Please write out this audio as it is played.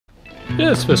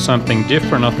Just for something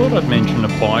different, I thought I'd mention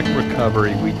a bike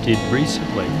recovery we did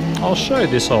recently. I'll show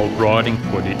this old riding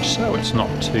footage so it's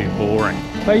not too boring.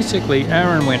 Basically,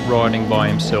 Aaron went riding by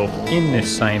himself in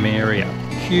this same area.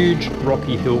 Huge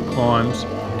rocky hill climbs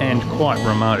and quite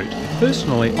remote.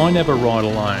 Personally, I never ride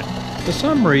alone. For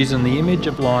some reason, the image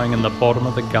of lying in the bottom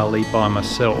of the gully by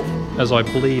myself as I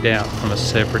bleed out from a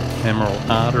severed femoral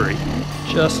artery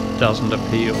just doesn't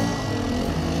appeal.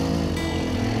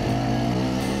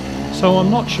 So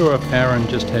I'm not sure if Aaron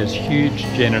just has huge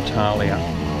genitalia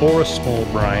or a small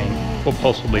brain, or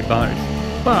possibly both,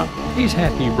 but he's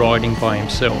happy riding by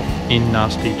himself in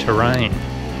nasty terrain.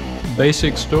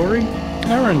 Basic story?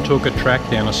 Aaron took a track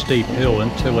down a steep hill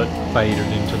until it faded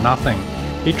into nothing.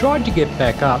 He tried to get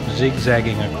back up,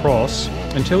 zigzagging across,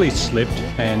 until he slipped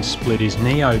and split his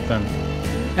knee open.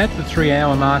 At the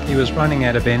 3-hour mark, he was running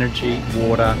out of energy,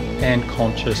 water, and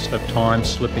conscious of time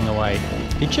slipping away.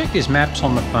 He checked his maps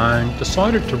on the phone,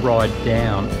 decided to ride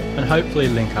down and hopefully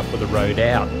link up with a road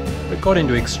out, but got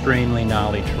into extremely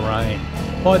gnarly terrain.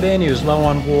 By then he was low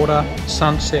on water,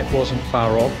 sunset wasn't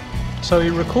far off, so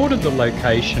he recorded the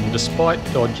location despite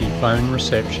dodgy phone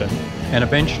reception and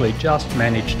eventually just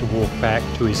managed to walk back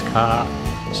to his car.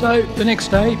 So the next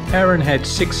day, Aaron had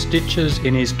 6 stitches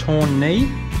in his torn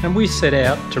knee and we set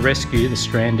out to rescue the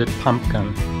stranded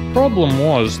pumpkin. Problem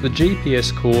was, the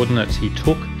GPS coordinates he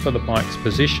took for the bike's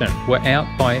position were out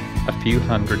by a few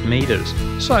hundred metres.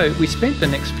 So we spent the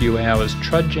next few hours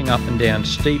trudging up and down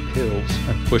steep hills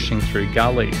and pushing through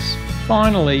gullies.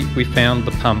 Finally, we found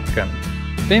the pumpkin.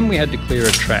 Then we had to clear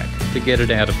a track to get it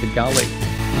out of the gully.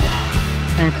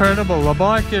 Incredible, the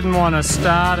bike didn't want to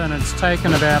start and it's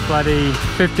taken about bloody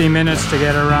 50 minutes to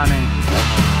get it running.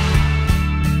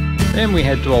 Then we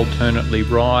had to alternately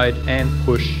ride and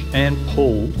push and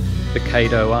pull the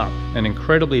Cato up an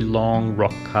incredibly long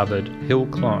rock-covered hill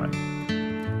climb.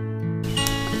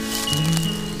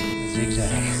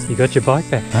 Zigzag. You got your bike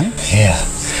back, huh? Yeah.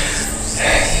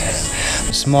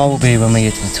 Small will be when we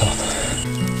get to the top.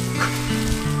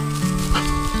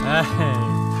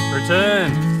 Hey,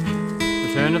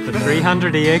 return of the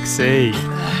 300 EXE.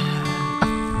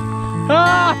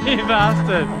 Ah, you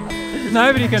bastard!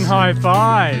 Nobody can high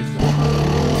five.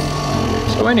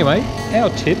 So anyway, our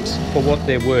tips for what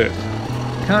they're worth.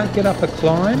 Can't get up a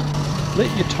climb? Let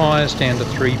your tyres down to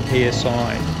 3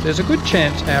 psi. There's a good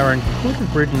chance Aaron could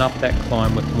have ridden up that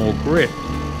climb with more grip.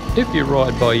 If you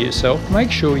ride by yourself,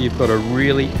 make sure you've got a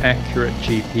really accurate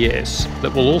GPS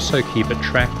that will also keep a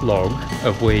track log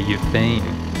of where you've been.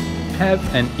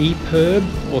 Have an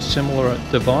EPIRB or similar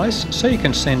device so you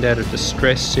can send out a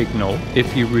distress signal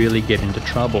if you really get into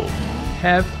trouble.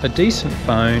 Have a decent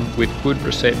phone with good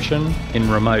reception in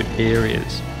remote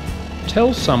areas.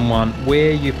 Tell someone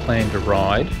where you plan to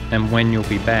ride and when you'll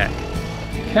be back.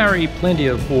 Carry plenty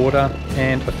of water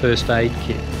and a first aid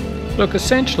kit. Look,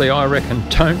 essentially I reckon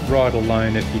don't ride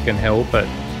alone if you can help it.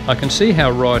 I can see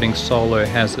how riding solo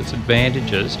has its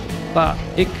advantages, but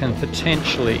it can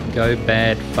potentially go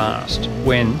bad fast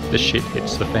when the shit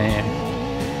hits the fan.